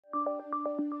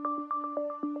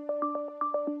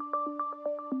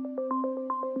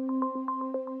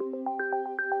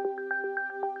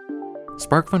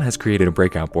SparkFun has created a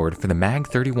breakout board for the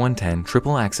MAG3110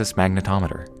 triple-axis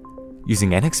magnetometer.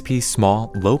 Using NXP's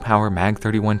small, low-power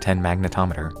MAG3110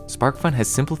 magnetometer, SparkFun has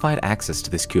simplified access to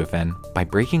this QFN by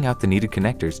breaking out the needed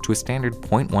connectors to a standard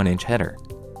 0.1-inch header.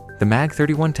 The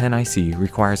MAG3110 IC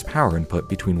requires power input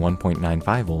between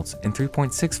 1.95 volts and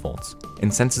 3.6 volts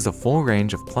and senses a full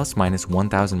range of ±1000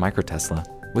 microtesla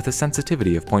with a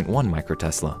sensitivity of 0.1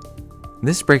 microtesla.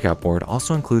 This breakout board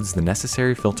also includes the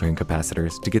necessary filtering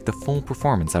capacitors to get the full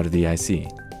performance out of the IC,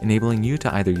 enabling you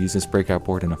to either use this breakout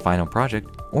board in a final project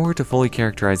or to fully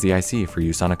characterize the IC for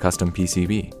use on a custom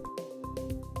PCB.